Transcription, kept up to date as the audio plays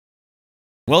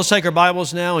Well, let's take our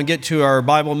Bibles now and get to our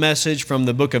Bible message from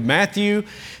the book of Matthew,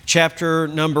 chapter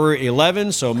number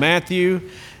 11. So Matthew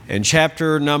and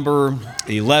chapter number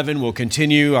 11, we'll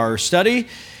continue our study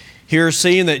here,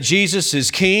 seeing that Jesus is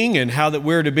King and how that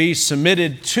we're to be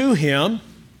submitted to Him.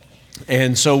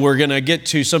 And so we're going to get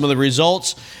to some of the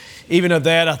results even of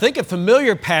that. I think a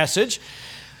familiar passage,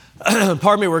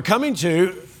 we're coming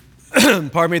to,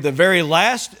 the very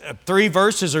last three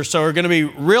verses or so are going to be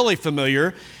really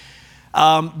familiar.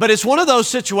 But it's one of those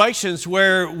situations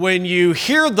where when you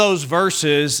hear those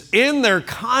verses in their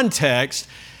context,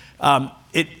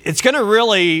 it's going to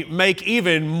really make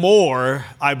even more,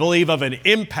 I believe, of an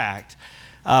impact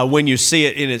when you see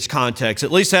it in its context.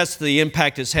 At least that's the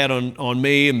impact it's had on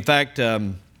me. In fact,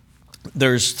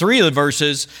 there's three of the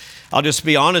verses, I'll just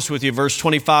be honest with you, verse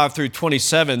 25 through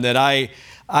 27, that I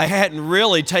hadn't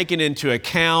really taken into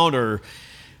account or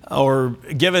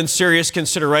given serious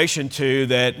consideration to,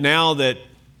 that now that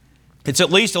it's at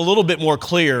least a little bit more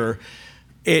clear,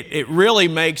 it really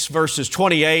makes verses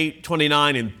 28,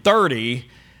 29, and 30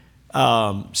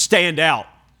 stand out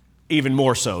even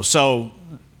more so. So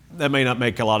that may not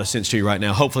make a lot of sense to you right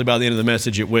now. Hopefully by the end of the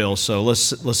message it will. So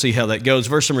let's see how that goes.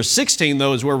 Verse number 16,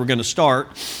 though, is where we're going to start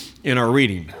in our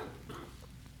reading.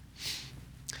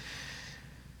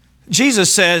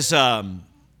 Jesus says,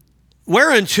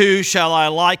 "Whereunto shall I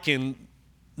liken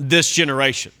this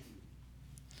generation?"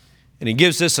 And he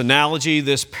gives this analogy,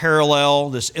 this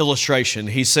parallel, this illustration.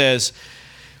 He says,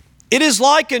 "It is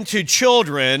like unto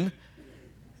children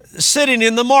sitting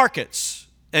in the markets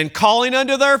and calling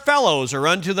unto their fellows or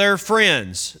unto their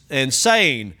friends and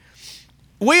saying,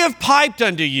 We have piped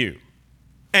unto you,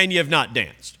 and ye have not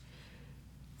danced.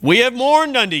 We have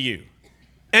mourned unto you,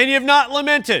 and ye have not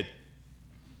lamented."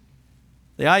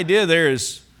 The idea there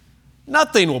is,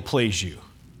 nothing will please you.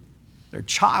 They're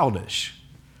childish.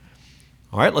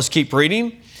 All right, let's keep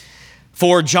reading.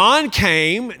 "For John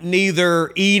came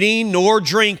neither eating nor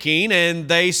drinking, and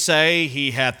they say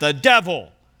he hath the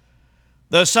devil.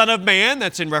 The Son of Man,"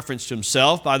 that's in reference to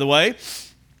himself, by the way,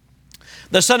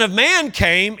 "the Son of Man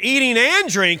came eating and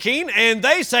drinking, and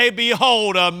they say,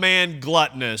 Behold, a man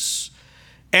gluttonous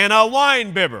and a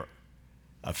winebibber,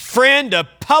 a friend of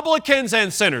publicans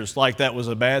and sinners." Like that was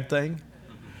a bad thing.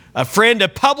 "A friend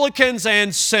of publicans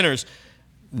and sinners."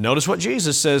 Notice what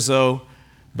Jesus says, though,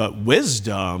 "But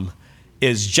wisdom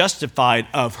is justified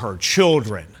of her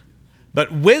children."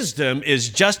 But wisdom is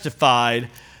justified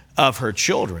of her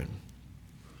children.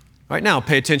 All right, now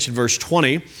pay attention, verse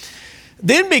 20.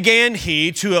 "Then began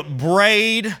he to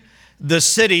upbraid the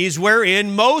cities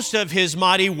wherein most of his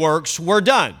mighty works were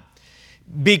done,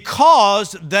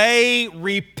 because they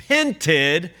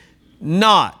repented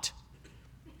not.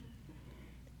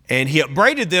 And he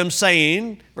upbraided them,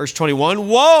 saying," verse 21,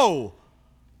 "Woe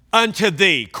unto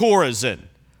thee, Chorazin!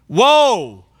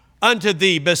 Woe unto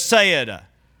thee, Bethsaida!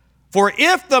 For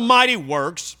if the mighty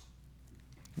works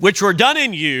which were done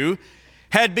in you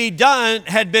had been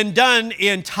done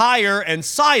in Tyre and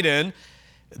Sidon,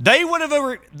 they would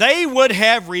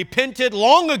have repented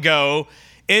long ago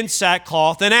in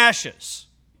sackcloth and ashes.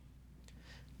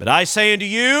 But I say unto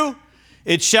you,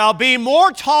 it shall be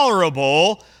more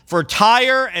tolerable for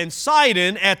Tyre and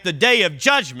Sidon at the day of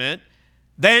judgment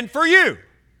than for you.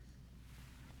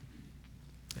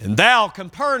 And thou,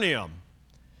 Capernaum,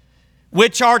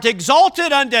 which art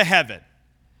exalted unto heaven,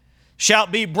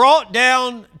 shalt be brought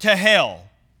down to hell.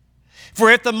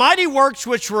 For if the mighty works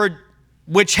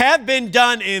which have been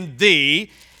done in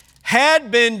thee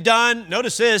had been done,"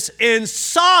 notice this, "in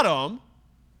Sodom,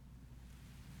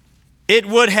 it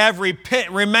would have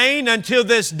remained until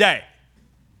this day.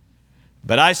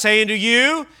 But I say unto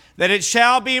you that it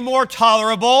shall be more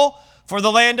tolerable for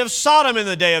the land of Sodom in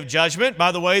the day of judgment."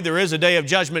 By the way, there is a day of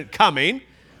judgment coming.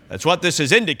 That's what this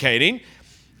is indicating.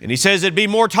 And he says it'd be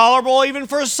more tolerable even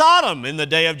for Sodom in the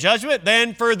day of judgment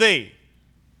than for thee.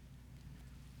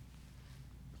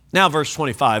 Now verse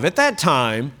 25. "At that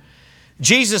time,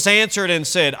 Jesus answered and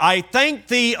said, I thank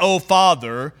thee, O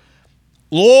Father,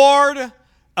 Lord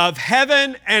of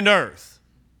heaven and earth,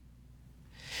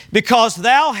 because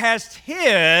thou hast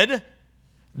hid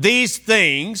these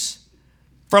things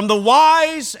from the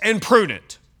wise and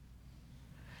prudent,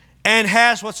 and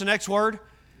hast," what's the next word?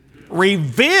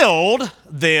 "Revealed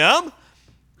them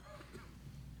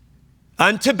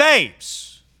unto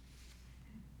babes."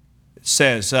 It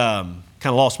says, kind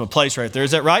of lost my place right there.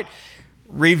 Is that right?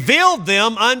 "Revealed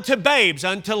them unto babes,"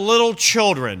 unto little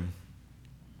children.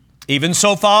 "Even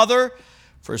so, Father,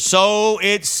 for so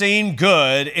it seemed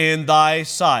good in thy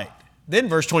sight." Then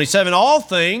verse 27, "All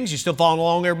things," you still following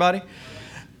along, everybody?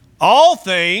 "All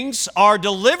things are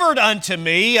delivered unto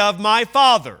me of my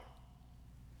Father.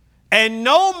 And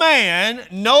no man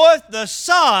knoweth the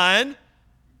Son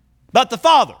but the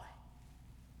Father.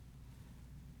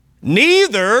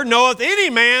 Neither knoweth any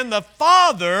man the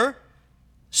Father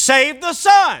save the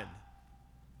Son.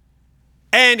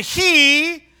 And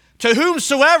he to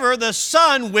whomsoever the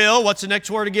Son will, what's the next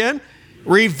word again?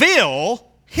 Reveal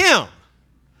him.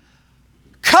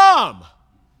 Come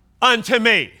unto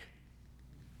me,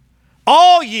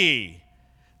 all ye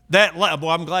that, boy,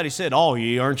 I'm glad he said all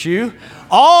ye, aren't you?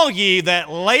 All ye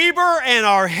that labor and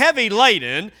are heavy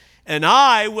laden, and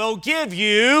I will give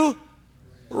you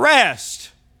rest.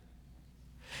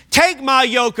 Take my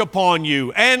yoke upon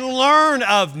you and learn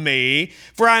of me,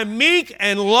 for I am meek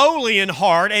and lowly in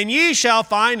heart, and ye shall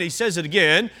find, he says it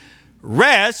again,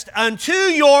 rest unto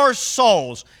your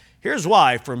souls. Here's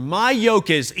why, for my yoke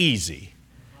is easy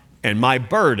and my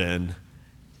burden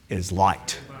is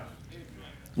light.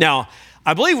 Now,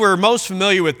 I believe we're most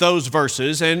familiar with those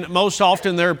verses, and most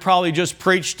often they're probably just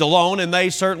preached alone, and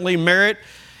they certainly merit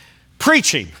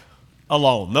preaching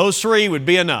alone. Those three would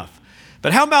be enough.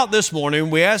 But how about this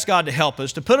morning, we ask God to help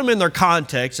us, to put them in their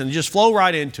context and just flow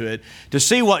right into it, to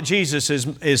see what Jesus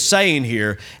is saying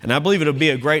here, and I believe it'll be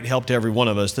a great help to every one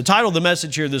of us. The title of the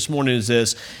message here this morning is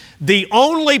this: the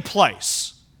only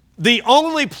place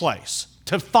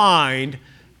to find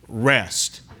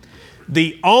rest.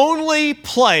 The only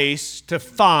place to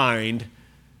find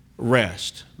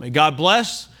rest. May God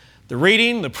bless the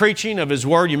reading, the preaching of His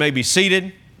Word. You may be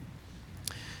seated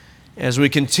as we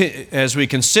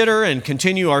consider and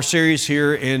continue our series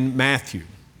here in Matthew.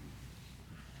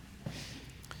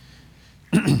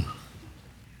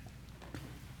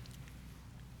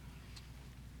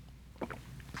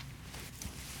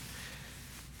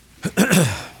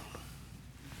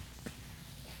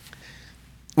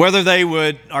 Whether they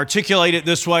would articulate it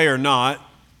this way or not,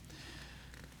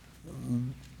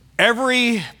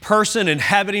 every person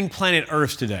inhabiting planet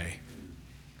Earth today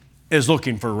is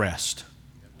looking for rest.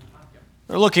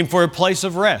 They're looking for a place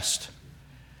of rest.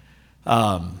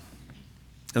 And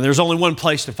there's only one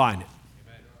place to find it.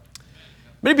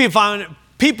 Many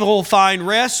people find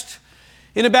rest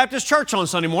in a Baptist church on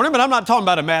Sunday morning, but I'm not talking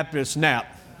about a Baptist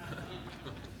nap.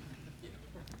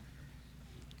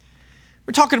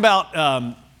 We're talking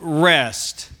about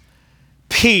rest,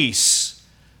 peace,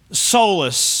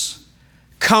 solace,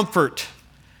 comfort.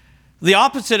 The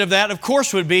opposite of that, of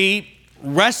course, would be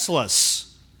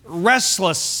restlessness.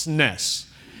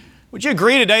 Would you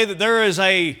agree today that there is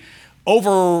a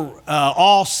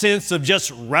overall sense of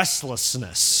just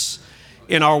restlessness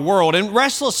in our world and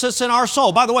restlessness in our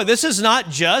soul? By the way, this is not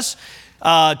just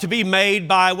to be made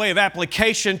by way of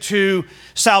application to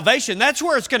salvation. That's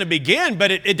where it's going to begin, but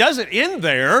it doesn't end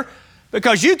there,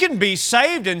 because you can be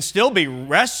saved and still be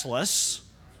restless,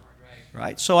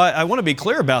 right? So I want to be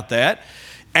clear about that.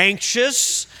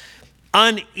 Anxious,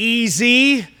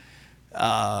 uneasy,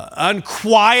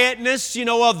 unquietness,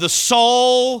 of the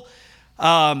soul,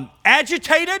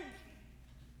 agitated.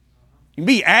 You can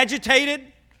be agitated.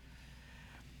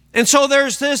 And so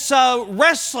there's this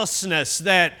restlessness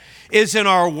that is in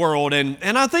our world, and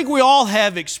I think we all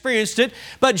have experienced it,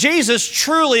 but Jesus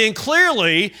truly and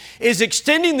clearly is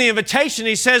extending the invitation.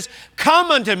 He says,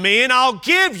 come unto me and I'll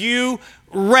give you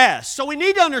rest. So we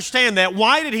need to understand that.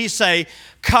 Why did He say,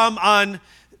 come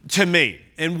unto me?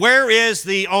 And where is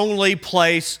the only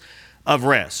place of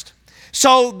rest?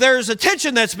 So there's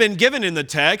attention that's been given in the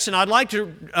text, and I'd like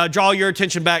to draw your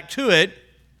attention back to it,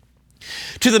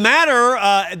 to the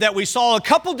matter that we saw a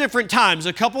couple different times.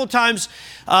 A couple of times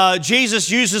Jesus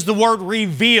uses the word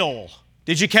reveal.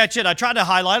 Did you catch it? I tried to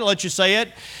highlight it, let you say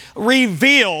it.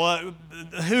 Reveal,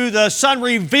 who the Son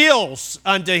reveals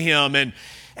unto Him.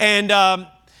 And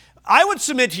I would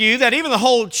submit to you that even the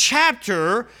whole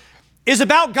chapter is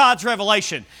about God's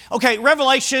revelation. Okay,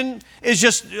 revelation is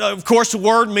just, of course, a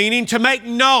word meaning to make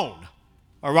known.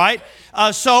 All right?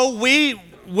 So we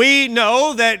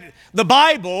know that the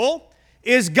Bible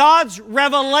is God's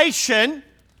revelation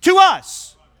to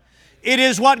us. It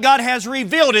is what God has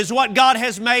revealed. It is what God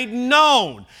has made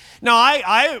known. Now,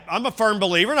 I'm a firm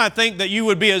believer, and I think that you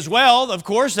would be as well, of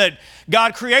course, that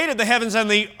God created the heavens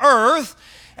and the earth,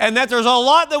 and that there's a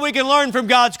lot that we can learn from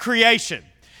God's creation.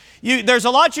 There's a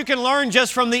lot you can learn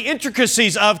just from the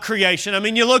intricacies of creation. I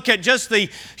mean, you look at just the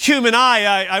human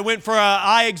eye. I went for an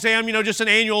eye exam, just an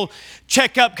annual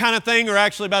checkup kind of thing, or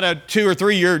actually about a 2 or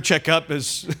 3 year checkup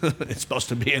is it's supposed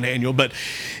to be an annual. But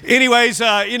anyways,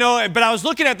 but I was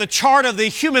looking at the chart of the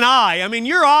human eye. I mean,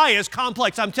 your eye is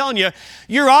complex. I'm telling you,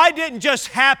 your eye didn't just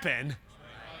happen.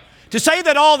 To say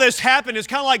that all this happened is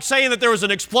kind of like saying that there was an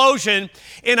explosion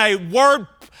in a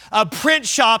print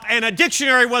shop and a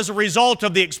dictionary was a result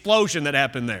of the explosion that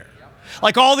happened there.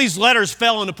 Like all these letters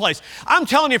fell into place. I'm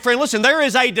telling you, friend, listen, there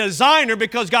is a designer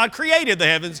because God created the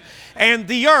heavens and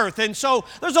the earth. And so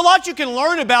there's a lot you can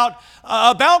learn about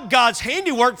God's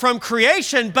handiwork from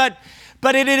creation, but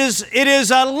it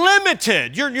is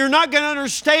limited. You're not going to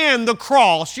understand the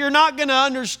cross. You're not going to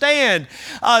understand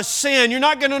sin. You're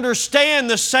not going to understand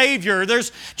the Savior.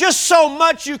 There's just so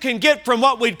much you can get from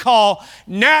what we'd call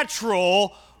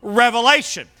natural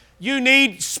revelation. You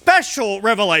need special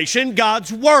revelation,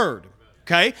 God's Word.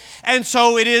 Okay? And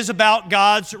so it is about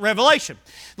God's revelation.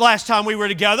 Last time we were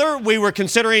together, we were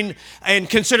considering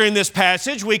this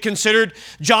passage. We considered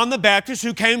John the Baptist,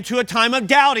 who came to a time of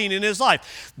doubting in his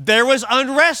life. There was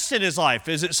unrest in his life.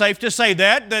 Is it safe to say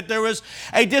that there was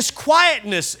a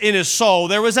disquietness in his soul?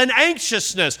 There was an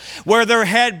anxiousness where there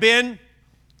had been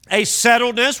a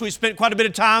settledness. We spent quite a bit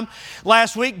of time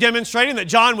last week demonstrating that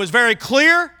John was very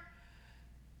clear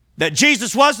that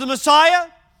Jesus was the Messiah,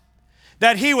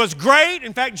 that He was great.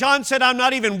 In fact, John said, I'm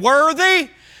not even worthy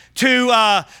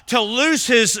to loose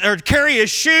his or carry his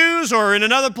shoes, or in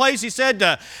another place he said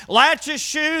to latch his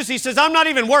shoes. He says, I'm not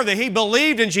even worthy. He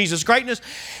believed in Jesus' greatness.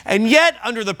 And yet,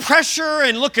 under the pressure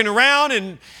and looking around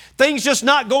and things just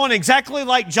not going exactly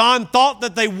like John thought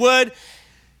that they would,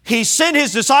 he sent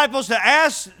his disciples to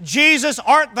ask Jesus,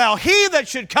 art thou he that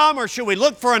should come, or should we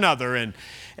look for another? And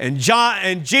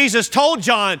Jesus told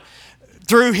John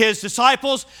through his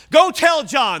disciples, go tell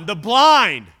John, the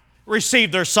blind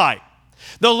receive their sight,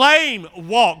 the lame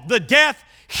walk, the deaf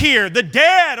hear, the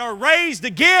dead are raised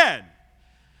again.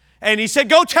 And he said,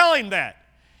 go tell him that.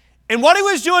 And what he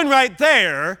was doing right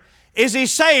there is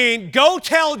he's saying, go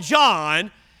tell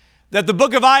John that the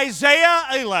book of Isaiah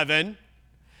 11,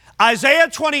 Isaiah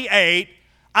 28,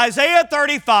 Isaiah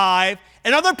 35,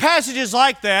 and other passages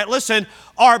like that, listen,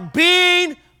 are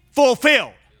being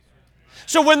fulfilled.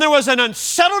 So when there was an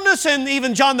unsettledness in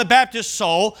even John the Baptist's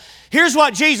soul, here's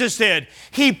what Jesus did.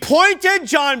 He pointed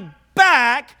John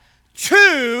back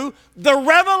to the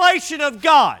revelation of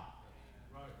God.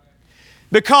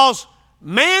 Because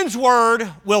man's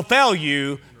word will fail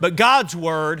you, but God's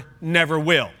word never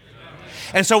will.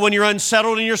 And so when you're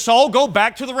unsettled in your soul, go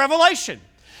back to the revelation.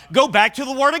 Go back to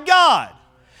the Word of God.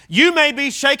 You may be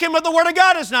shaken, but the Word of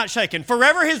God is not shaken.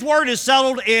 Forever His Word is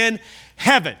settled in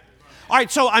heaven. All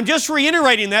right, so I'm just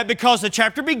reiterating that because the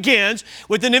chapter begins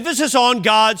with an emphasis on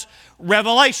God's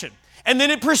revelation. And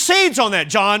then it proceeds on that.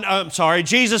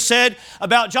 Jesus said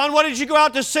about John, what did you go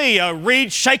out to see? A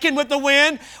reed shaken with the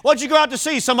wind? What did you go out to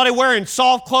see? Somebody wearing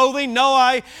soft clothing? No,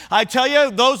 I tell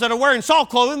you, those that are wearing soft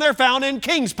clothing, they're found in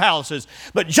king's palaces.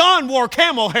 But John wore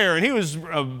camel hair, and he was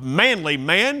a manly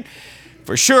man,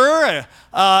 for sure.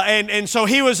 And so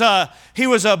he was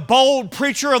a bold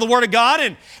preacher of the Word of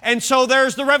God. And so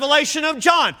there's the revelation of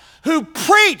John, who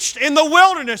preached in the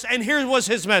wilderness. And here was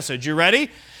his message. You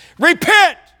ready?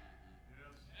 Repent.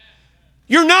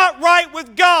 You're not right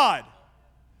with God.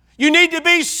 You need to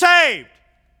be saved.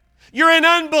 You're in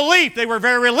unbelief. They were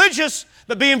very religious,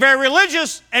 but being very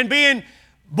religious and being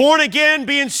born again,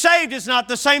 being saved is not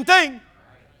the same thing.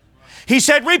 He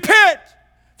said, repent,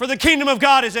 for the kingdom of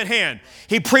God is at hand.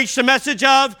 He preached a message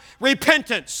of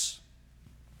repentance.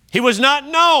 He was not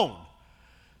known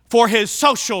for his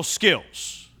social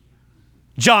skills,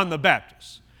 John the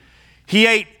Baptist. He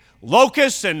ate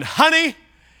locusts and honey,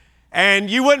 and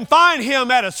you wouldn't find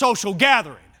him at a social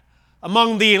gathering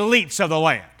among the elites of the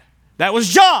land. That was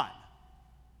John.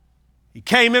 He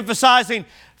came emphasizing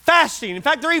fasting. In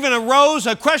fact, there even arose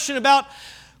a question about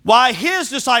why his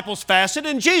disciples fasted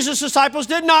and Jesus' disciples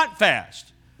did not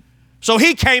fast. So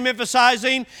he came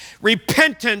emphasizing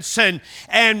repentance and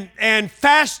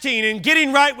fasting and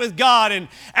getting right with God and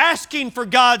asking for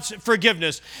God's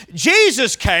forgiveness.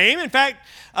 Jesus came, in fact,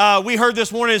 we heard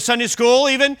this morning in Sunday school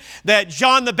even that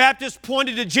John the Baptist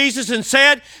pointed to Jesus and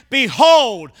said,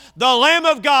 behold, the Lamb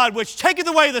of God which taketh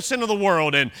away the sin of the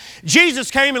world. And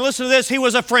Jesus came, and listen to this, he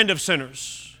was a friend of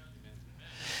sinners.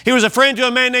 He was a friend to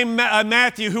a man named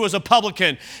Matthew, who was a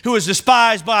publican, who was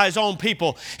despised by his own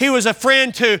people. He was a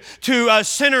friend to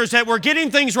sinners that were getting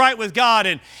things right with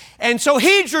God. And so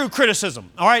he drew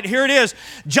criticism. All right, here it is.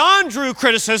 John drew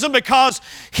criticism because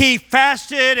he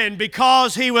fasted and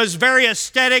because he was very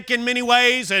ascetic in many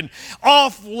ways and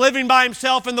off living by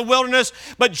himself in the wilderness.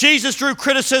 But Jesus drew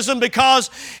criticism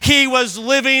because he was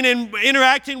living and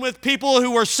interacting with people who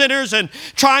were sinners and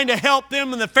trying to help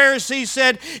them. And the Pharisees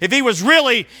said, if he was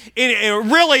really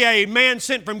a man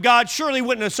sent from God, surely he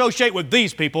wouldn't associate with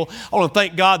these people. I want to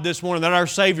thank God this morning that our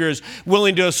Savior is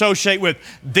willing to associate with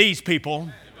these people.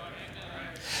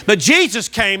 But Jesus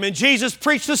came and Jesus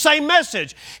preached the same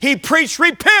message. He preached,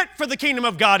 repent, for the kingdom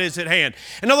of God is at hand.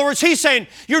 In other words, he's saying,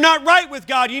 you're not right with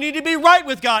God. You need to be right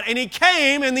with God. And he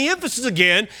came, and the emphasis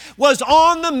again was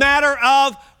on the matter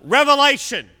of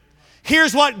revelation.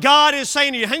 Here's what God is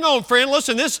saying to you. Hang on, friend.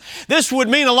 Listen, this would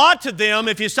mean a lot to them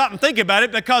if you stop and think about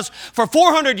it, because for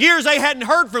 400 years they hadn't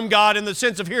heard from God in the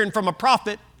sense of hearing from a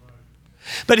prophet.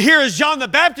 But here is John the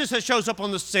Baptist that shows up on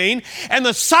the scene, and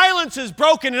the silence is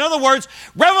broken. In other words,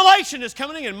 revelation is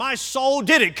coming, and my soul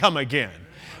did it come again.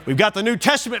 We've got the New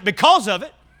Testament because of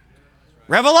it.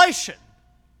 Revelation.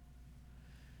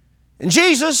 And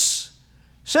Jesus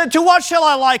said, to what shall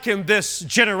I liken this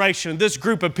generation, this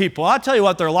group of people? I'll tell you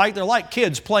what they're like. They're like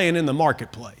kids playing in the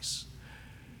marketplace.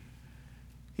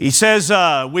 He says,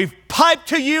 we've piped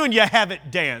to you and you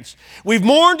haven't danced. We've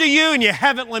mourned to you and you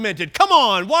haven't lamented. Come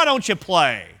on, why don't you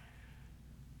play?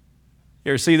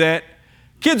 You ever see that?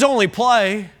 Kids only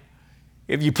play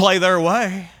if you play their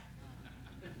way.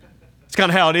 It's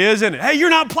kind of how it is, isn't it? Hey, you're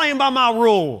not playing by my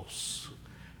rules.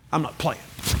 I'm not playing.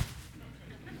 Is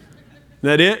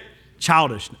that it?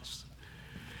 Childishness.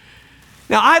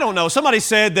 Now, I don't know. Somebody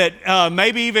said that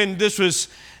maybe even this was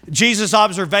Jesus'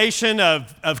 observation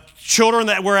of children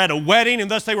that were at a wedding, and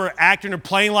thus they were acting or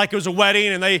playing like it was a wedding,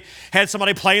 and they had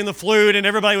somebody playing the flute, and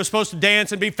everybody was supposed to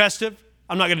dance and be festive.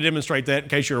 I'm not going to demonstrate that in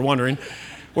case you were wondering,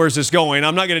 where's this going?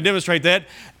 I'm not going to demonstrate that.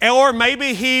 Or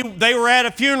maybe they were at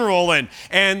a funeral,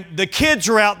 and the kids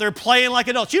are out there playing like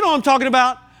adults. You know what I'm talking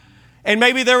about? And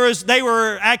maybe they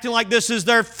were acting like this is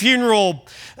their funeral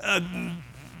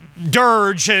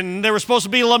dirge, and they were supposed to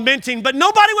be lamenting, but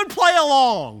nobody would play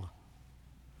along.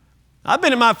 I've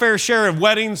been in my fair share of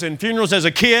weddings and funerals as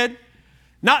a kid,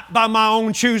 not by my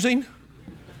own choosing.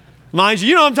 Mind you,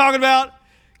 you know what I'm talking about?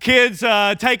 Kids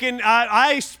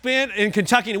I spent in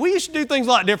Kentucky, and we used to do things a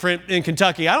lot different in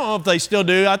Kentucky. I don't know if they still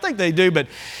do. I think they do, but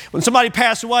when somebody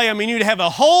passed away, I mean, you'd have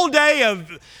a whole day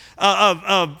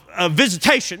of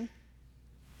visitation.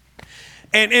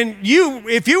 And you,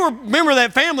 if you were a member of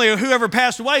that family or whoever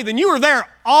passed away, then you were there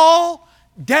all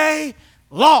day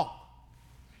long.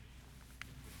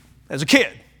 As a kid,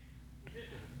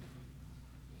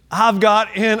 I've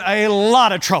got in a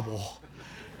lot of trouble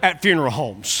at funeral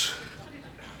homes,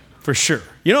 for sure.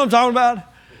 You know what I'm talking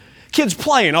about? Kids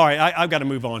playing. All right, I've got to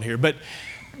move on here. But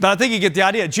I think you get the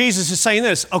idea. Jesus is saying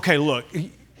this. Okay, look.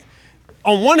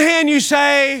 On one hand, you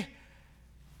say,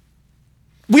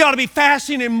 we ought to be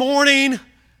fasting and mourning.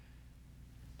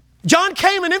 John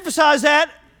came and emphasized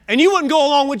that, and you wouldn't go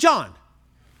along with John.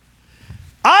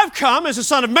 I've come as the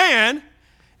Son of Man,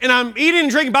 and I'm eating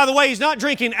and drinking. By the way, he's not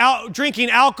drinking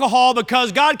alcohol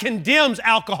because God condemns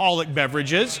alcoholic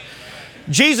beverages.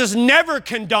 Jesus never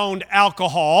condoned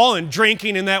alcohol and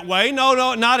drinking in that way.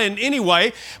 No, not in any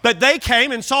way. But they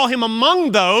came and saw him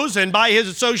among those, and by his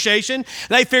association,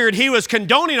 they figured he was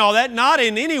condoning all that. Not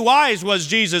in any wise was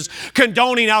Jesus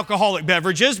condoning alcoholic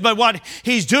beverages, but what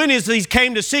he's doing is he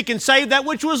came to seek and save that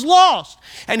which was lost.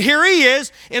 And here he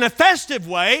is in a festive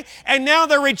way, and now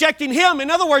they're rejecting him. In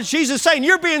other words, Jesus is saying,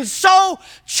 you're being so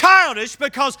childish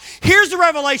because here's the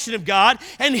revelation of God,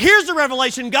 and here's the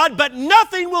revelation of God, but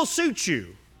nothing will suit you.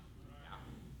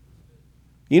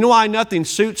 You know why nothing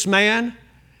suits man?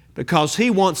 Because he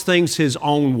wants things his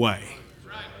own way.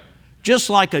 Just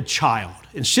like a child.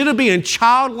 Instead of being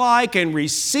childlike and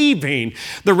receiving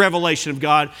the revelation of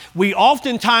God, we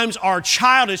oftentimes are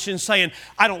childish in saying,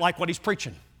 I don't like what he's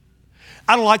preaching.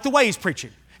 I don't like the way he's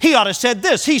preaching. He ought to have said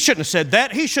this. He shouldn't have said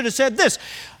that. He should have said this.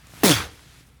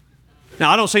 Now,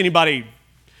 I don't see anybody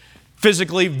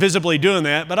physically, visibly doing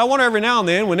that, but I wonder every now and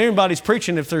then when anybody's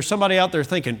preaching if there's somebody out there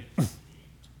thinking,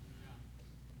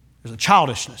 there's a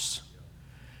childishness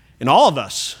in all of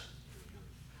us.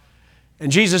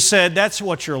 And Jesus said, that's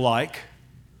what you're like.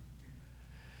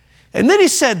 And then he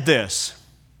said this.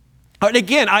 And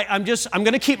again, I'm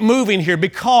going to keep moving here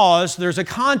because there's a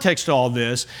context to all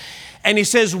this. And he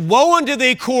says, woe unto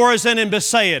thee, Chorazin and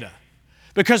Bethsaida.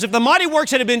 Because if the mighty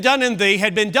works that had been done in thee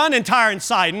had been done in Tyre and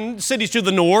Sidon, cities to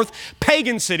the north,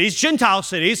 pagan cities, Gentile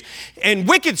cities, and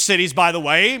wicked cities, by the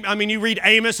way. I mean, you read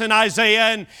Amos and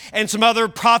Isaiah and some other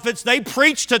prophets. They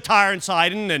preached to Tyre and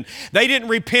Sidon, and they didn't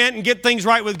repent and get things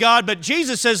right with God. But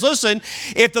Jesus says, listen,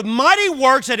 if the mighty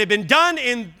works that had been done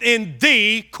in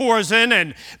thee, Chorazin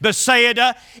and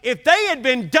Bethsaida, if they had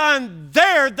been done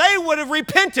there, they would have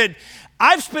repented.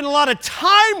 I've spent a lot of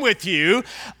time with you.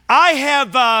 I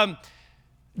have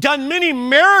done many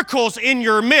miracles in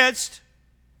your midst,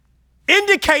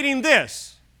 indicating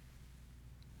this: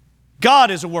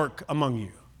 God is at work among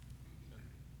you.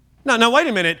 Now, wait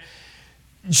a minute.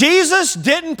 Jesus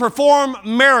didn't perform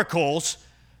miracles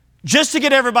just to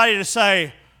get everybody to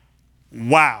say,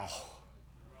 Wow.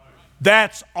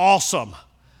 That's awesome.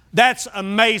 That's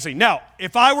amazing. Now,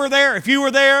 if I were there, if you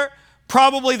were there,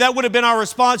 probably that would have been our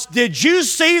response. Did you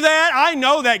see that? I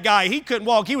know that guy. He couldn't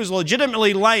walk. He was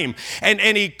legitimately lame, and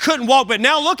he couldn't walk. But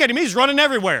now look at him. He's running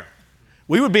everywhere.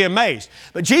 We would be amazed.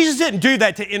 But Jesus didn't do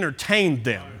that to entertain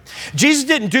them. Jesus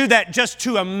didn't do that just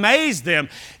to amaze them.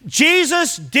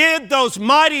 Jesus did those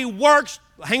mighty works.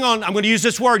 Hang on, I'm going to use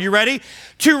this word. You ready?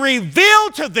 To reveal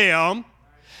to them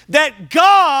that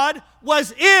God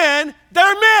was in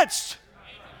their midst.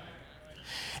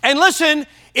 And listen,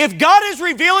 if God is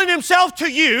revealing Himself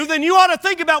to you, then you ought to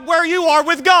think about where you are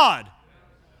with God.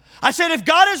 I said, if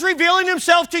God is revealing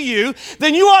Himself to you,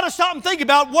 then you ought to stop and think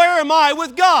about, where am I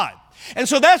with God? And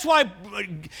so that's why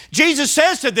Jesus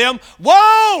says to them,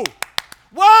 woe,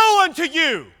 woe unto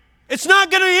you. It's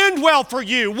not going to end well for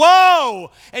you.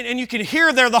 Woe! And you can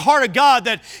hear there the heart of God,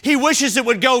 that He wishes it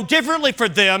would go differently for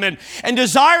them, and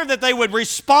desire that they would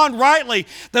respond rightly.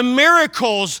 The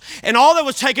miracles and all that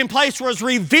was taking place was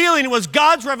revealing. It was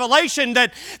God's revelation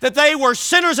that they were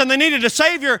sinners and they needed a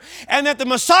Savior, and that the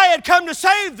Messiah had come to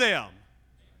save them.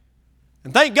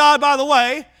 And thank God, by the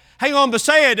way, hang on,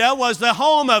 Bethsaida was the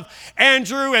home of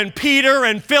Andrew and Peter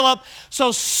and Philip.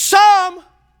 So some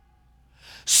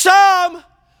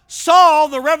saw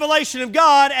the revelation of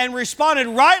God and responded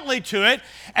rightly to it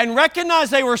and recognized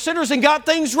they were sinners and got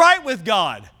things right with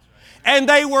God. And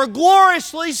they were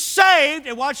gloriously saved.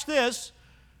 And watch this.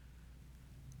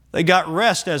 They got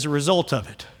rest as a result of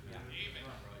it.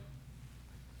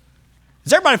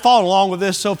 Is everybody following along with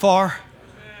this so far?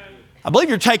 I believe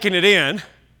you're taking it in.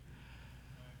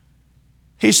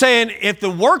 He's saying, if the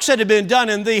works that had been done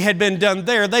in thee had been done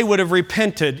there, they would have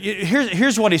repented.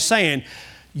 Here's what he's saying.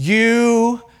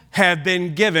 You have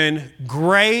been given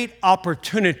great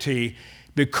opportunity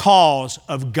because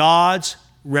of God's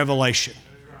revelation.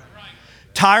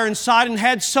 Tyre and Sidon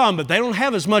had some, but they don't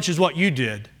have as much as what you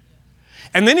did.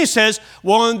 And then he says,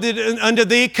 well, unto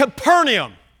thee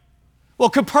Capernaum. Well,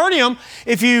 Capernaum,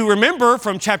 if you remember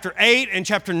from chapter 8 and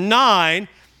chapter 9,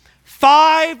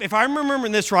 5, if I'm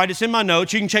remembering this right, it's in my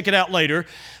notes, you can check it out later,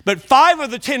 but 5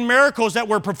 of the 10 miracles that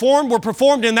were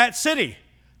performed in that city.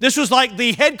 This was like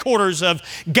the headquarters of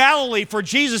Galilee for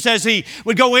Jesus as He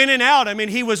would go in and out. I mean,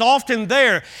 He was often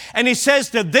there. And He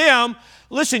says to them,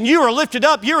 listen, you are lifted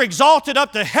up, you're exalted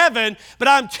up to heaven, but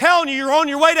I'm telling you, you're on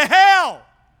your way to hell.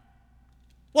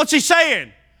 What's He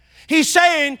saying? He's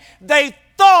saying they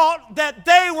thought that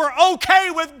they were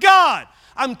okay with God.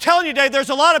 I'm telling you today,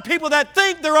 there's a lot of people that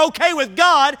think they're okay with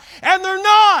God, and they're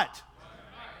not.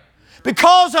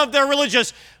 Because of their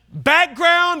religious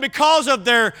background, because of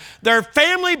their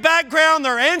family background,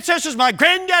 their ancestors. My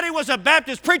granddaddy was a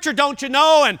Baptist preacher, don't you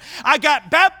know? And I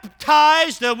got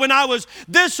baptized when I was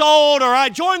this old, or I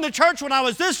joined the church when I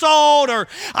was this old, or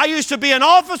I used to be an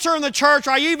officer in the church,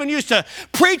 or I even used to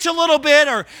preach a little bit,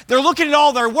 or they're looking at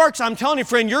all their works. I'm telling you,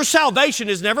 friend, your salvation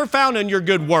is never found in your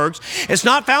good works. It's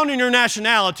not found in your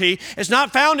nationality. It's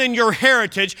not found in your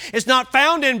heritage. It's not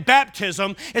found in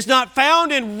baptism. It's not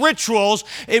found in rituals.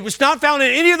 It was not found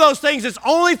in any of those things. It's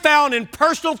only found in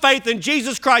personal faith in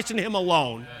Jesus Christ and Him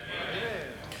alone.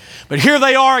 But here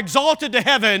they are, exalted to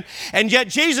heaven, and yet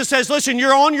Jesus says, listen,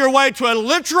 you're on your way to a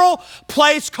literal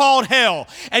place called hell.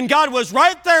 And God was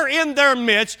right there in their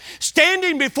midst,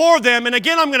 standing before them. And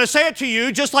again, I'm going to say it to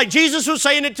you, just like Jesus was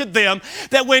saying it to them,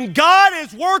 that when God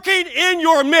is working in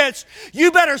your midst,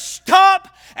 you better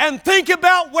stop and think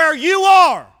about where you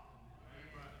are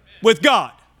with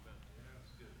God.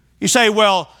 You say,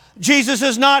 well, Jesus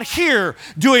is not here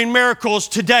doing miracles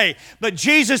today, but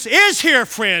Jesus is here,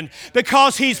 friend,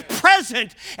 because He's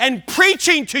present and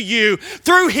preaching to you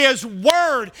through His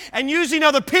Word and using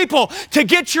other people to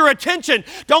get your attention.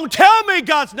 Don't tell me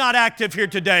God's not active here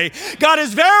today. God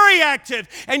is very active,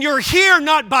 and you're here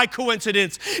not by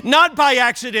coincidence, not by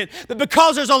accident, but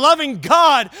because there's a loving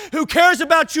God who cares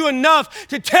about you enough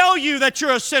to tell you that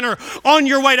you're a sinner on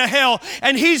your way to hell,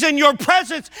 and He's in your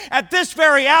presence at this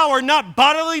very hour, not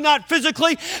bodily, not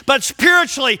physically, but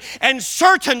spiritually, and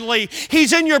certainly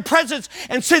He's in your presence.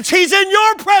 And since He's in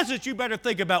your presence, you better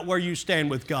think about where you stand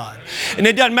with God. And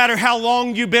it doesn't matter how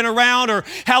long you've been around or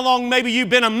how long maybe you've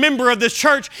been a member of this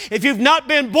church. If you've not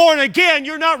been born again,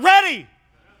 you're not ready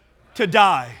to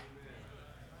die.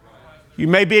 You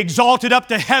may be exalted up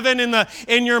to heaven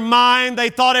in your mind. They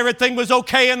thought everything was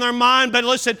okay in their mind, but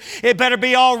listen, it better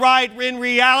be all right in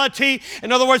reality.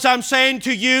 In other words, I'm saying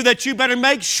to you that you better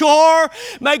make sure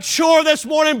this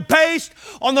morning, based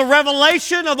on the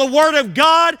revelation of the Word of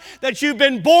God, that you've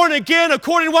been born again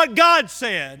according to what God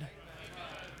said.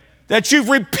 that you've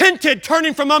repented,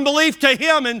 turning from unbelief to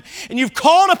Him, and you've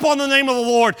called upon the name of the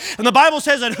Lord. And the Bible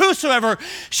says that whosoever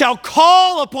shall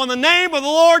call upon the name of the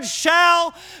Lord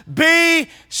shall be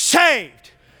saved.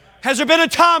 Has there been a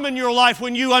time in your life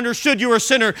when you understood you were a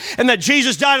sinner and that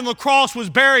Jesus died on the cross, was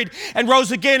buried, and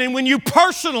rose again, and when you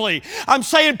personally, I'm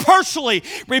saying personally,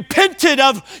 repented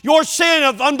of your sin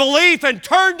of unbelief and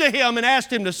turned to Him and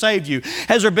asked Him to save you?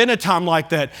 Has there been a time like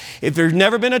that? If there's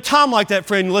never been a time like that,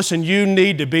 friend, listen, you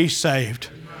need to be saved.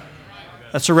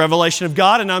 That's a revelation of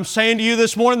God, and I'm saying to you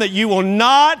this morning that you will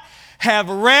not have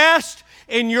rest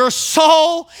in your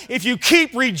soul if you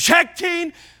keep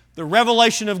rejecting the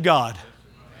revelation of God.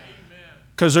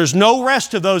 Because there's no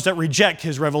rest to those that reject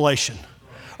His revelation.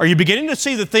 Are you beginning to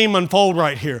see the theme unfold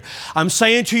right here? I'm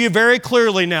saying to you very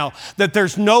clearly now that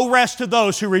there's no rest to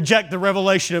those who reject the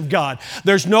revelation of God.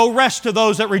 There's no rest to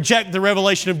those that reject the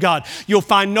revelation of God. You'll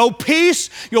find no peace.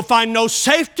 You'll find no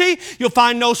safety. You'll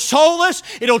find no solace.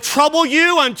 It'll trouble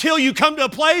you until you come to a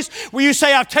place where you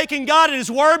say, I've taken God at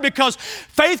His word, because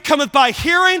faith cometh by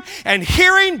hearing, and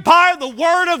hearing by the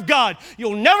word of God.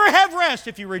 You'll never have rest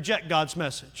if you reject God's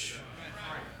message.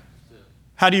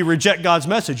 How do you reject God's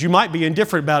message? You might be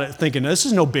indifferent about it, thinking, this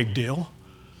is no big deal.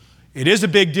 It is a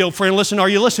big deal, friend. Listen, are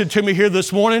you listening to me here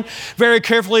this morning? Very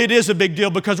carefully, it is a big deal,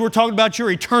 because we're talking about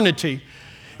your eternity.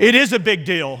 It is a big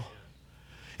deal.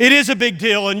 It is a big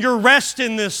deal, and your rest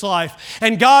in this life.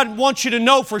 And God wants you to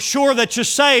know for sure that you're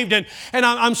saved. And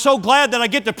I'm so glad that I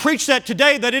get to preach that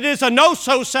today, that it is a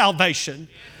no-so salvation.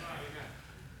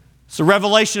 It's the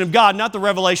revelation of God, not the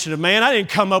revelation of man. I didn't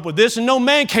come up with this, and no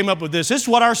man came up with this. This is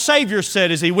what our Savior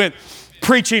said as He went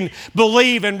preaching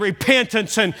believe and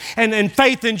repentance and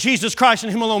faith in Jesus Christ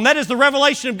and Him alone. That is the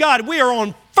revelation of God. We are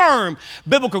on firm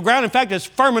biblical ground. In fact, it's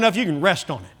firm enough you can rest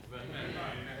on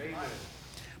it.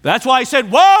 That's why He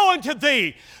said, woe unto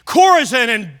thee, Chorazin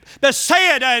and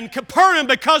Bethsaida and Capernaum,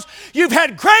 because you've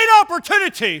had great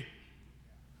opportunity.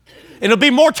 It'll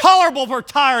be more tolerable for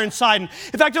Tyre and Sidon.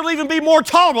 In fact, it'll even be more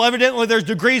tolerable. Evidently, there's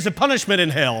degrees of punishment in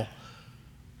hell.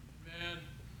 Amen.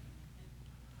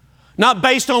 Not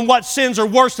based on what sins are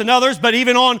worse than others, but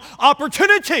even on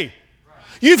opportunity. Right.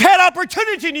 You've had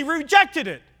opportunity and you rejected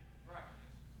it. Right.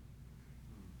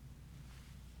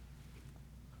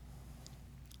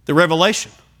 The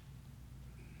revelation,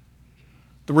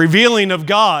 the revealing of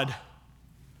God,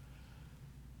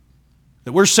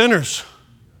 that we're sinners.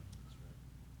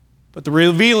 But the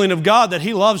revealing of God that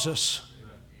He loves us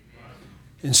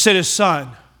and sent His Son.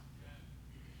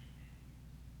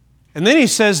 And then He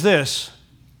says this.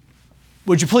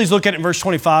 Would you please look at it in verse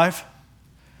 25?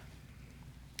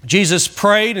 Jesus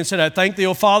prayed and said, I thank Thee,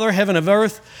 O Father, heaven of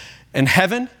earth and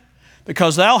heaven,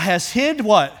 because Thou hast hid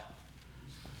what?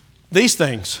 These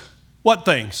things. What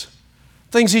things?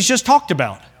 Things He's just talked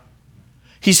about.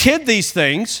 He's hid these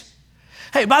things.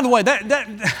 Hey, by the way,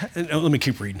 let me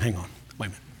keep reading. Hang on. Wait a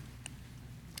minute.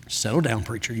 Settle down,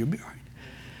 preacher. You'll be all right.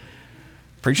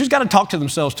 Preachers got to talk to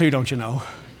themselves too, don't you know?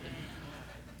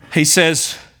 He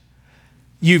says,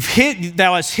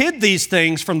 thou hast hid these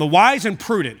things from the wise and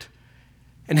prudent,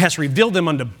 and hast revealed them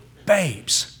unto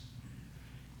babes.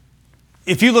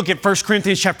 If you look at 1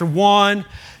 Corinthians chapter 1,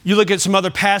 you look at some other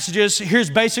passages, here's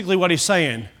basically what he's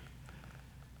saying.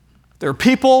 There are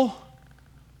people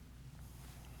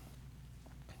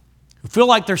who feel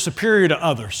like they're superior to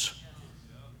others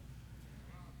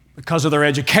because of their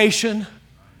education,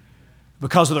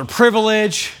 because of their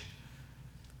privilege,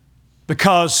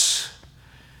 because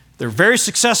they're very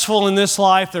successful in this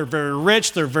life, they're very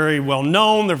rich, they're very well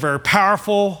known, they're very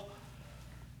powerful.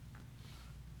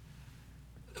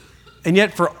 And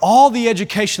yet for all the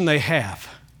education they have,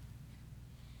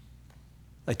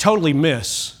 they totally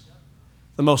miss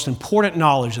the most important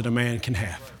knowledge that a man can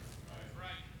have.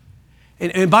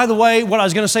 And by the way, what I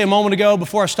was going to say a moment ago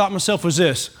before I stopped myself was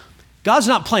this. God's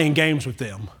not playing games with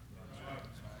them.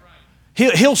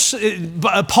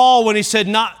 Paul, when he said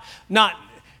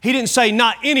he didn't say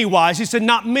not any wise, he said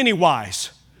not many wise,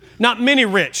 not many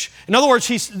rich. In other words,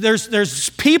 there's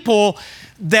people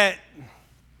that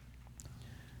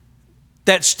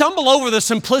stumble over the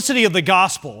simplicity of the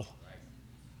gospel,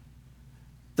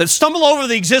 that stumble over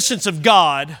the existence of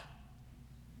God,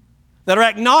 that are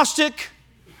agnostic,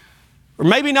 or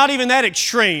maybe not even that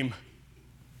extreme.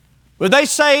 But they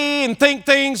say and think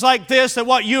things like this, that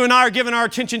what you and I are giving our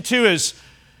attention to is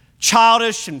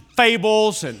childish and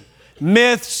fables and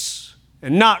myths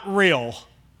and not real.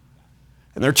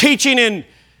 And they're teaching in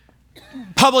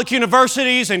public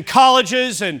universities and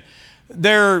colleges, and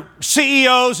they're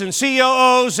CEOs and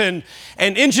COOs and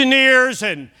engineers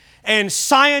and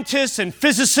scientists and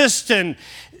physicists and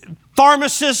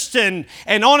pharmacists and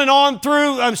on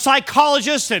through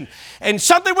psychologists and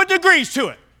something with degrees to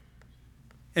it.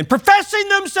 And professing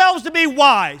themselves to be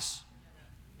wise,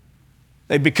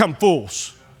 they become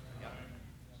fools.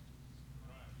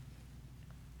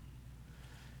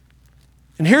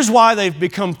 And here's why they've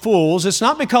become fools. It's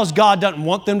not because God doesn't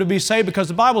want them to be saved, because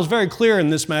the Bible is very clear in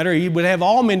this matter. He would have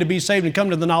all men to be saved and come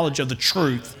to the knowledge of the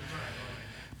truth.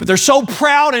 But they're so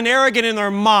proud and arrogant in their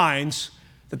minds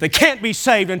that they can't be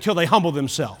saved until they humble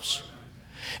themselves.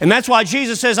 And that's why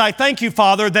Jesus says, I thank you,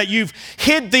 Father, that you've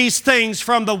hid these things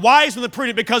from the wise and the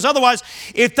prudent, because otherwise,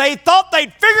 if they thought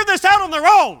they'd figure this out on their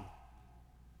own,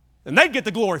 then they'd get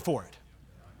the glory for it.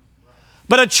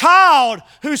 But a child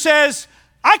who says,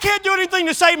 I can't do anything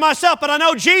to save myself, but I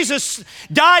know Jesus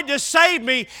died to save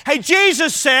me. Hey,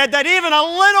 Jesus said that even a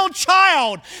little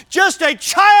child, just a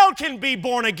child can be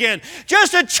born again.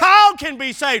 Just a child can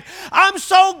be saved. I'm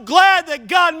so glad that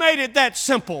God made it that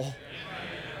simple.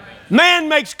 Man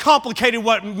makes complicated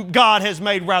what God has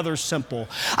made rather simple.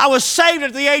 I was saved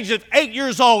at the age of 8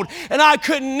 years old, and I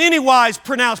couldn't anywise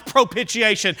pronounce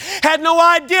propitiation. Had no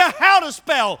idea how to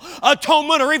spell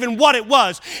atonement or even what it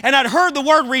was. And I'd heard the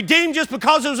word redeemed just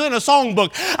because it was in a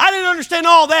songbook. I didn't understand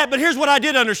all that, but here's what I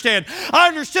did understand. I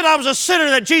understood I was a sinner,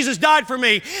 that Jesus died for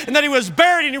me, and that He was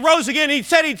buried and He rose again. He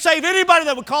said He'd save anybody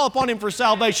that would call upon Him for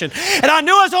salvation. And I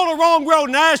knew I was on the wrong road,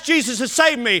 and I asked Jesus to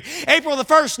save me. April the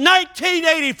 1st,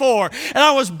 1984. And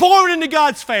I was born into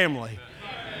God's family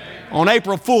on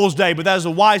April Fool's Day, but that is the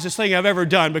wisest thing I've ever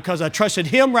done, because I trusted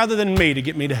Him rather than me to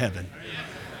get me to heaven.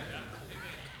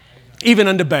 Even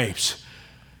unto babes.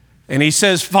 And he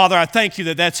says, Father, I thank you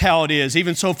that that's how it is.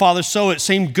 Even so, Father, so it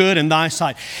seemed good in thy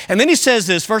sight. And then he says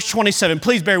this, verse 27.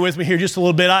 Please bear with me here just a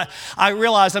little bit. I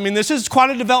realize, this is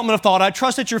quite a development of thought. I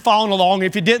trust that you're following along.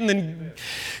 If you didn't, then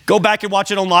go back and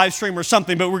watch it on live stream or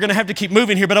something. But we're going to have to keep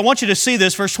moving here. But I want you to see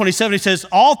this, verse 27. He says,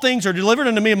 all things are delivered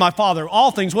unto me of my Father.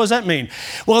 All things, what does that mean?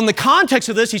 Well, in the context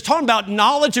of this, he's talking about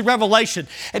knowledge and revelation.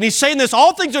 And he's saying this,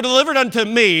 all things are delivered unto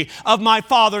me of my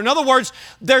Father. In other words,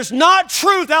 there's not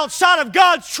truth outside of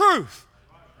God's truth.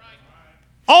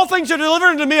 All things are delivered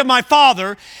unto me of my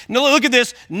Father. Now look at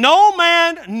this. No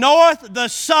man knoweth the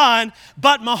Son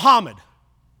but Muhammad.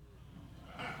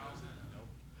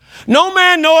 No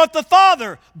man knoweth the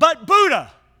Father but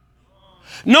Buddha.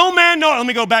 No man knoweth, let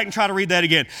me go back and try to read that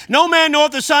again. No man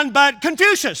knoweth the Son but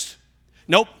Confucius.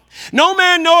 Nope. No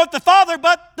man knoweth the Father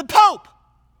but the Pope.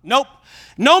 Nope.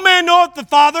 No man knoweth the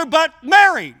Father but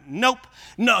Mary. Nope.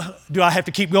 No. Do I have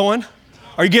to keep going?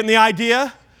 Are you getting the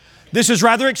idea? This is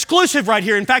rather exclusive right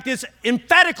here. In fact, it's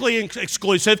emphatically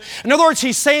exclusive. In other words,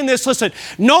 he's saying this, listen,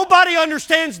 nobody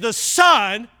understands the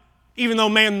Son, even though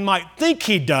man might think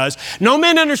he does. No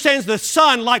man understands the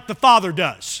Son like the Father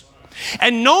does.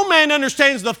 And no man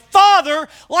understands the Father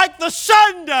like the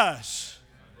Son does.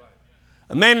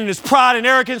 A man in his pride and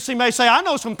arrogance, he may say, I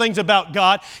know some things about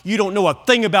God. You don't know a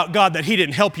thing about God that He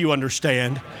didn't help you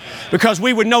understand. Because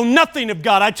we would know nothing of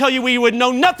God. I tell you, we would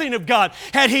know nothing of God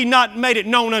had He not made it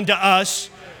known unto us.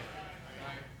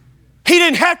 He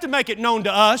didn't have to make it known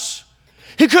to us.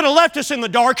 He could have left us in the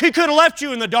dark. He could have left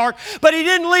you in the dark, but He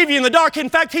didn't leave you in the dark. In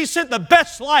fact, He sent the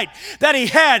best light that He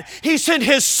had. He sent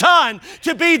His Son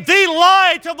to be the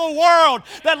light of the world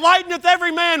that lighteneth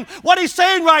every man. What He's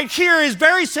saying right here is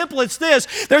very simple. It's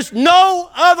this. There's no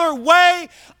other way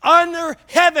under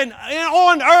heaven and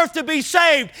on earth to be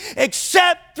saved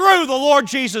except through the Lord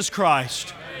Jesus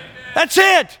Christ. That's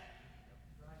it.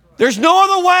 There's no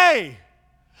other way.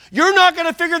 You're not going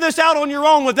to figure this out on your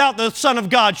own without the Son of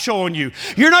God showing you.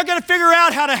 You're not going to figure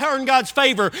out how to earn God's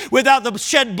favor without the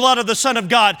shed blood of the Son of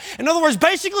God. In other words,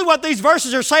 basically what these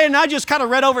verses are saying, and I just kind of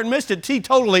read over and missed it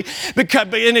totally,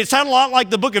 and it sounded a lot like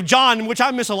the book of John, which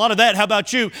I miss a lot of that. How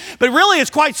about you? But really, it's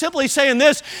quite simply saying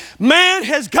this, man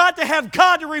has got to have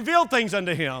God to reveal things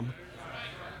unto him.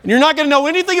 And you're not going to know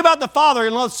anything about the Father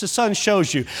unless the Son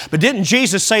shows you. But didn't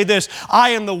Jesus say this?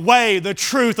 I am the way, the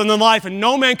truth, and the life, and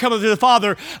no man cometh to the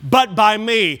Father but by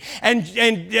me.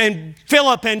 And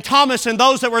Philip and Thomas and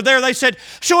those that were there, they said,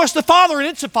 show us the Father and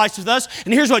it suffices us.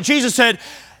 And here's what Jesus said,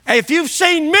 hey, if you've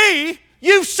seen me,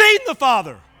 you've seen the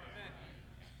Father.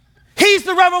 He's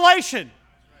the revelation.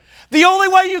 The only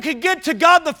way you can get to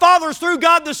God the Father is through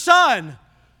God the Son.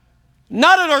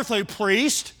 Not an earthly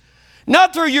priest.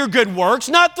 Not through your good works,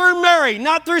 not through Mary,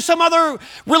 not through some other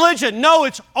religion. No,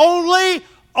 it's only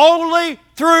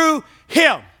through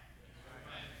Him.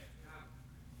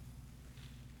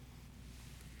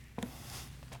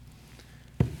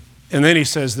 And then he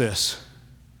says this,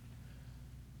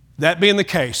 that being the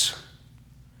case,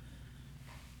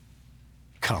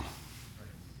 come.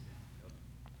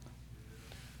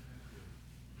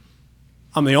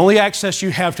 I'm the only access you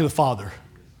have to the Father.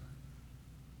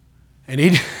 And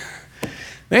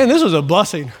man, this was a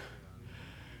blessing.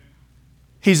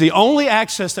 He's the only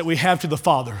access that we have to the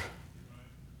Father.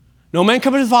 No man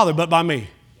cometh to the Father but by me.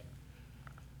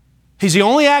 He's the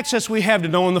only access we have to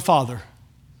knowing the Father.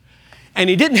 And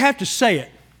he didn't have to say it,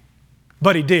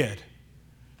 but he did.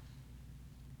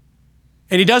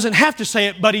 And he doesn't have to say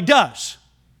it, but he does.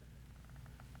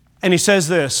 And he says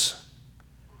this,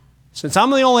 since I'm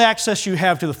the only access you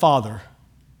have to the Father,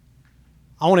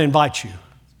 I want to invite you.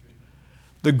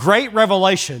 The great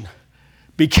revelation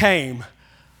became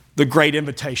the great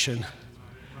invitation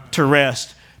to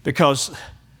rest, because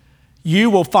you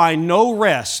will find no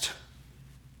rest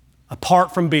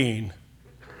apart from being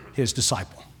his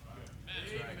disciple.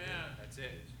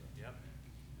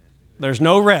 There's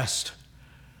no rest.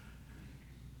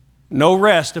 No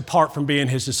rest apart from being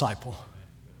his disciple.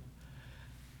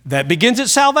 That begins at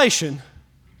salvation.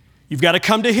 You've got to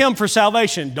come to him for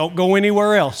salvation. Don't go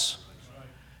anywhere else.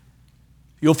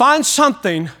 You'll find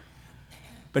something,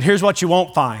 but here's what you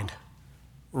won't find.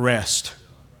 Rest.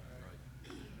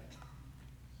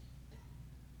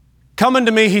 Come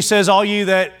unto me, he says, all you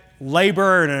that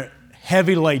labor and are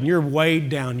heavy laden. You're weighed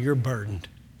down, you're burdened.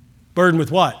 Burdened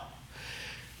with what?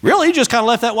 Really, he just kind of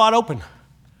left that wide open.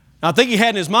 Now, I think he had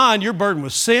in his mind, you're burdened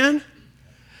with sin,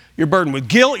 you're burdened with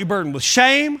guilt, you're burdened with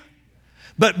shame.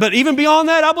 But even beyond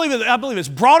that, I believe it's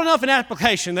broad enough in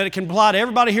application that it can apply to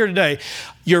everybody here today.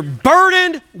 You're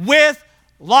burdened with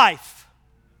life.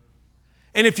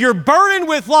 And if you're burdened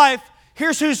with life,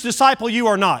 here's whose disciple you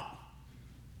are not.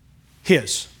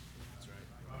 His.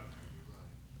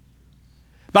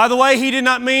 By the way, he did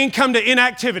not mean come to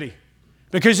inactivity,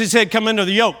 because he said come into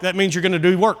the yoke. That means you're going to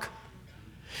do work.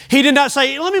 He did not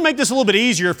say, let me make this a little bit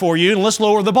easier for you and let's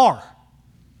lower the bar.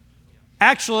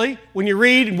 Actually, when you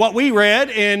read what we read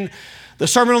in the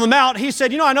Sermon on the Mount, he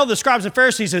said, I know the scribes and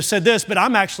Pharisees have said this, but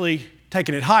I'm actually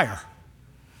taking it higher.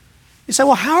 You say,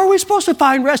 well, how are we supposed to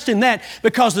find rest in that?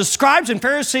 Because the scribes and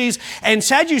Pharisees and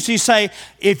Sadducees say,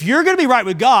 if you're going to be right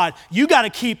with God, you got to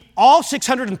keep all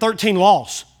 613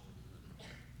 laws.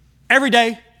 Every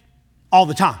day, all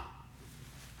the time.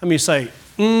 Let me say,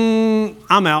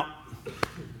 I'm out.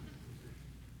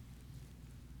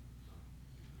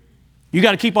 You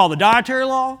got to keep all the dietary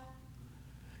law.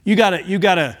 You got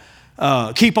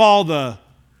to keep all the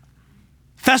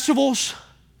festivals,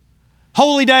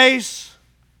 holy days.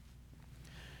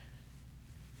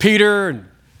 Peter and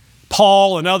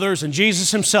Paul and others and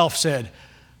Jesus himself said,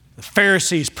 the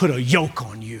Pharisees put a yoke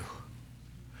on you.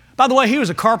 By the way, he was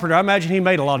a carpenter. I imagine he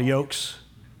made a lot of yokes.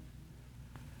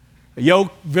 A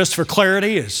yoke, just for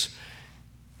clarity, is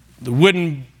the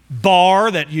wooden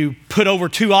bar that you put over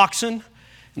two oxen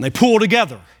and they pull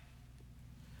together.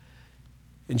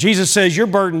 And Jesus says, you're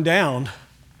burdened down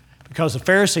because the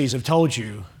Pharisees have told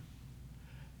you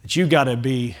that you've got to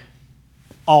be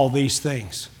all these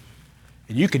things.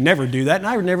 And you could never do that, and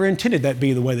I never intended that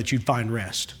be the way that you'd find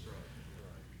rest.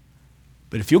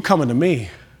 But if you'll come unto me,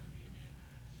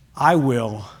 I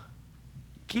will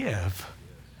give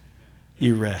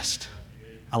you rest.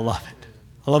 I love it.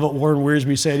 I love what Warren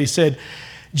Wiersbe said. He said,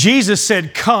 Jesus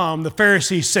said, come. The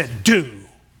Pharisees said, do.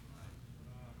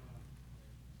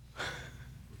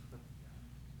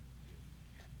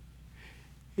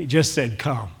 He just said,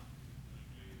 come.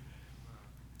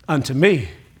 Unto me,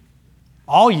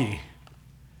 all ye,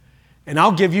 and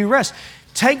I'll give you rest.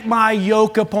 Take my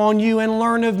yoke upon you and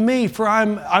learn of me, for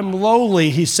I'm lowly,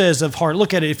 he says, of heart.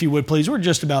 Look at it if you would, please. We're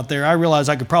just about there. I realize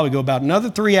I could probably go about another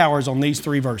 3 hours on these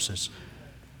 3 verses.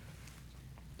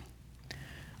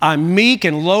 I'm meek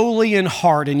and lowly in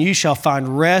heart, and you shall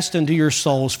find rest unto your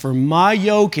souls, for my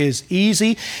yoke is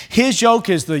easy. His yoke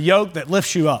is the yoke that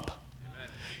lifts you up.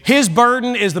 His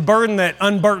burden is the burden that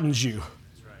unburdens you.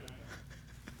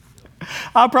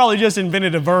 I probably just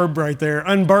invented a verb right there.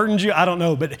 Unburdens you? I don't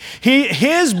know. But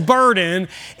his burden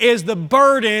is the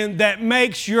burden that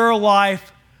makes your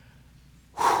life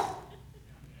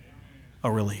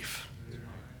a relief.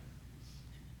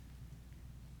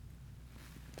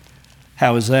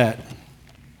 How is that?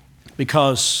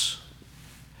 Because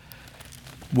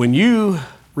when you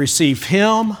receive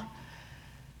him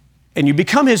and you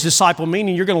become his disciple,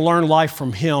 meaning you're going to learn life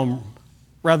from him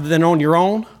rather than on your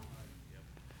own,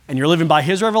 and you're living by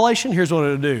his revelation, here's what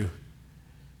it'll do.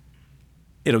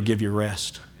 It'll give you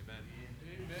rest.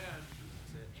 Amen.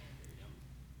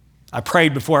 I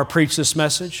prayed before I preached this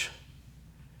message,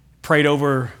 prayed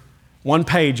over one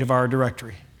page of our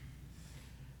directory.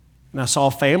 And I saw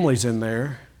families in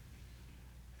there.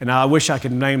 And I wish I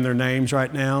could name their names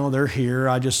right now. They're here.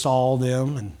 I just saw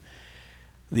them. And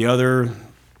the other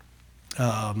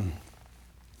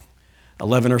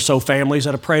 11 or so families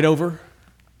that I prayed over.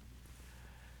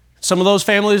 Some of those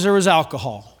families, there was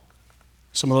alcohol.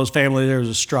 Some of those families, there was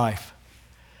a strife.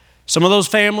 Some of those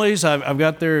families, I've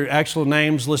got their actual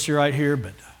names listed right here,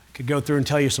 but I could go through and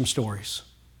tell you some stories.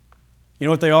 You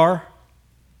know what they are?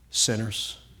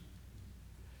 Sinners.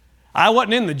 I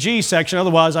wasn't in the G section,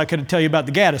 otherwise I could tell you about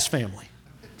the Gaddis family.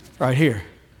 Right here.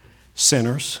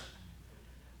 Sinners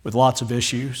with lots of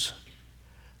issues.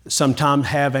 Sometimes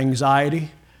have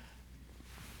anxiety.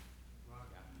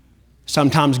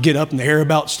 Sometimes get up in the air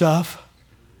about stuff.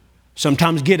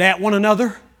 Sometimes get at one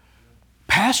another.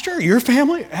 Pastor, your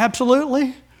family?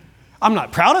 Absolutely. I'm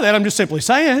not proud of that. I'm just simply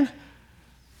saying.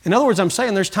 In other words, I'm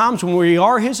saying there's times when we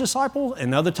are his disciple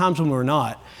and other times when we're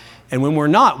not. And when we're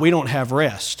not, we don't have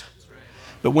rest.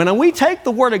 But when we take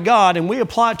the Word of God and we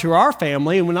apply it to our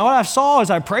family, and what I saw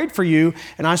as I prayed for you,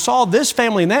 and I saw this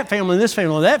family and that family and this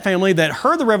family and that family that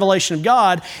heard the revelation of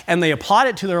God and they applied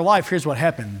it to their life, here's what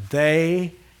happened.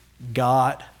 They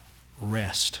got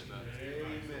rest. Amen.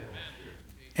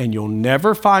 And you'll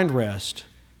never find rest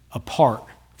apart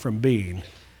from being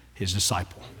his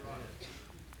disciple.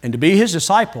 And to be his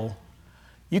disciple,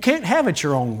 you can't have it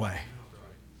your own way.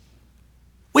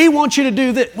 We want you to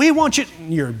do that. We want you.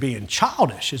 You're being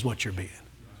childish is what you're being.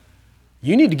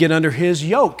 You need to get under his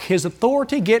yoke, his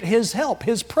authority, get his help,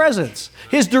 his presence,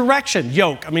 his direction.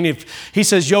 Yoke. I mean, if he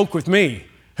says yoke with me,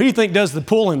 who do you think does the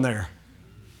pulling there?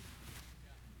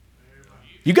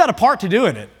 You got a part to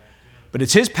doing it, but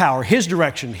it's his power, his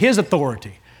direction, his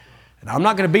authority. And I'm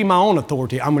not going to be my own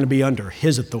authority. I'm going to be under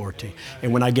his authority.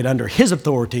 And when I get under his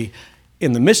authority,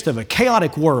 in the midst of a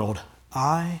chaotic world,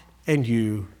 I and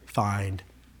you find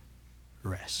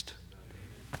rest.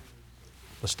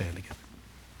 Let's stand together.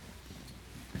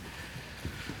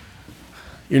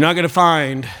 You're not going to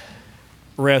find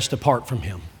rest apart from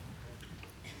him.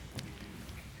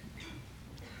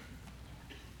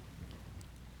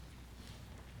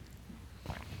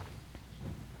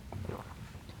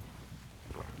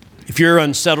 If you're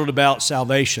unsettled about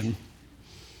salvation,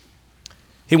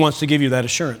 he wants to give you that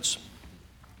assurance.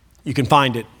 You can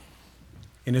find it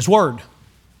in his word.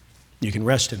 You can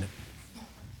rest in it.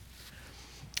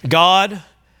 God,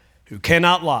 who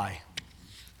cannot lie,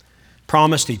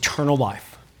 promised eternal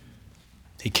life.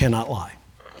 He cannot lie.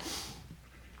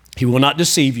 He will not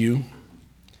deceive you.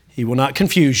 He will not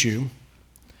confuse you.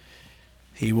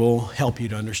 He will help you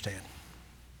to understand.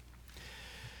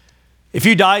 If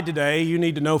you died today, you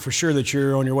need to know for sure that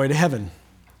you're on your way to heaven.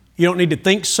 You don't need to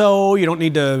think so. You don't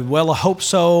need to, I hope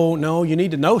so. No, you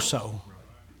need to know so.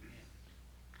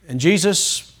 And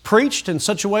Jesus preached in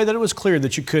such a way that it was clear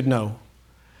that you could know.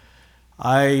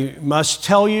 I must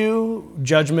tell you,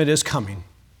 judgment is coming.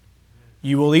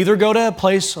 You will either go to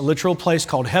a literal place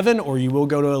called heaven, or you will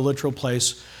go to a literal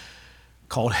place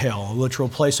called hell, a literal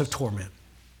place of torment.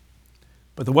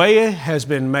 But the way has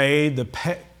been made,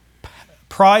 the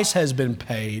price has been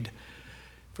paid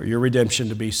for your redemption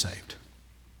to be saved.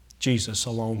 Jesus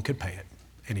alone could pay it,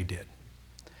 and he did.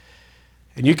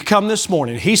 And you could come this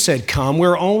morning. He said, come.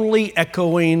 We're only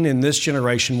echoing in this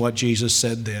generation what Jesus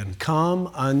said then. Come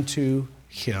unto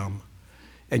him,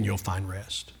 and you'll find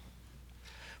rest.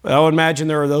 But I would imagine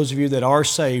there are those of you that are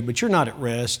saved, but you're not at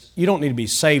rest. You don't need to be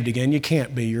saved again. You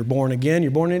can't be. You're born again.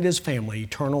 You're born into his family,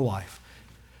 eternal life.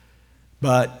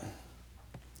 But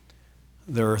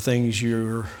there are things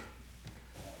you're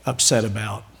upset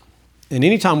about. And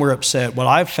anytime we're upset, what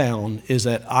I've found is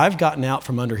that I've gotten out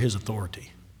from under his authority.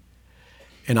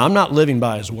 And I'm not living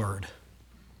by his word.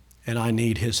 And I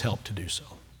need his help to do so.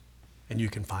 And you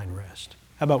can find rest.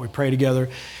 How about we pray together?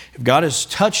 If God has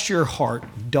touched your heart,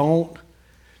 don't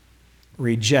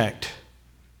reject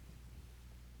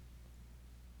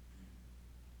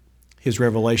his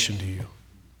revelation to you.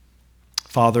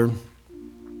 Father,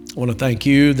 I want to thank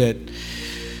you that,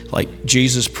 like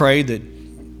Jesus prayed, that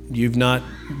you've not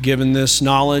given this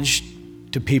knowledge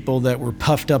to people that were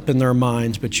puffed up in their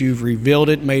minds, but you've revealed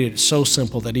it, made it so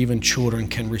simple that even children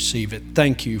can receive it.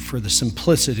 Thank you for the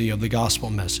simplicity of the gospel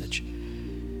message.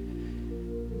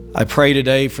 I pray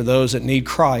today for those that need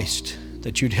Christ,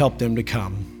 that you'd help them to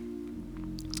come.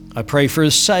 I pray for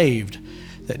the saved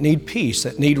that need peace,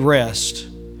 that need rest.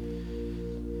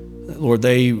 That, Lord,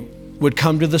 they would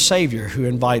come to the Savior who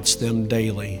invites them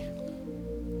daily.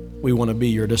 We want to be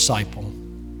your disciple.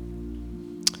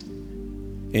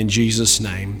 In Jesus'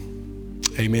 name,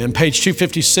 amen. Page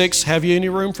 256, Have You Any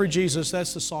Room for Jesus?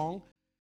 That's the song.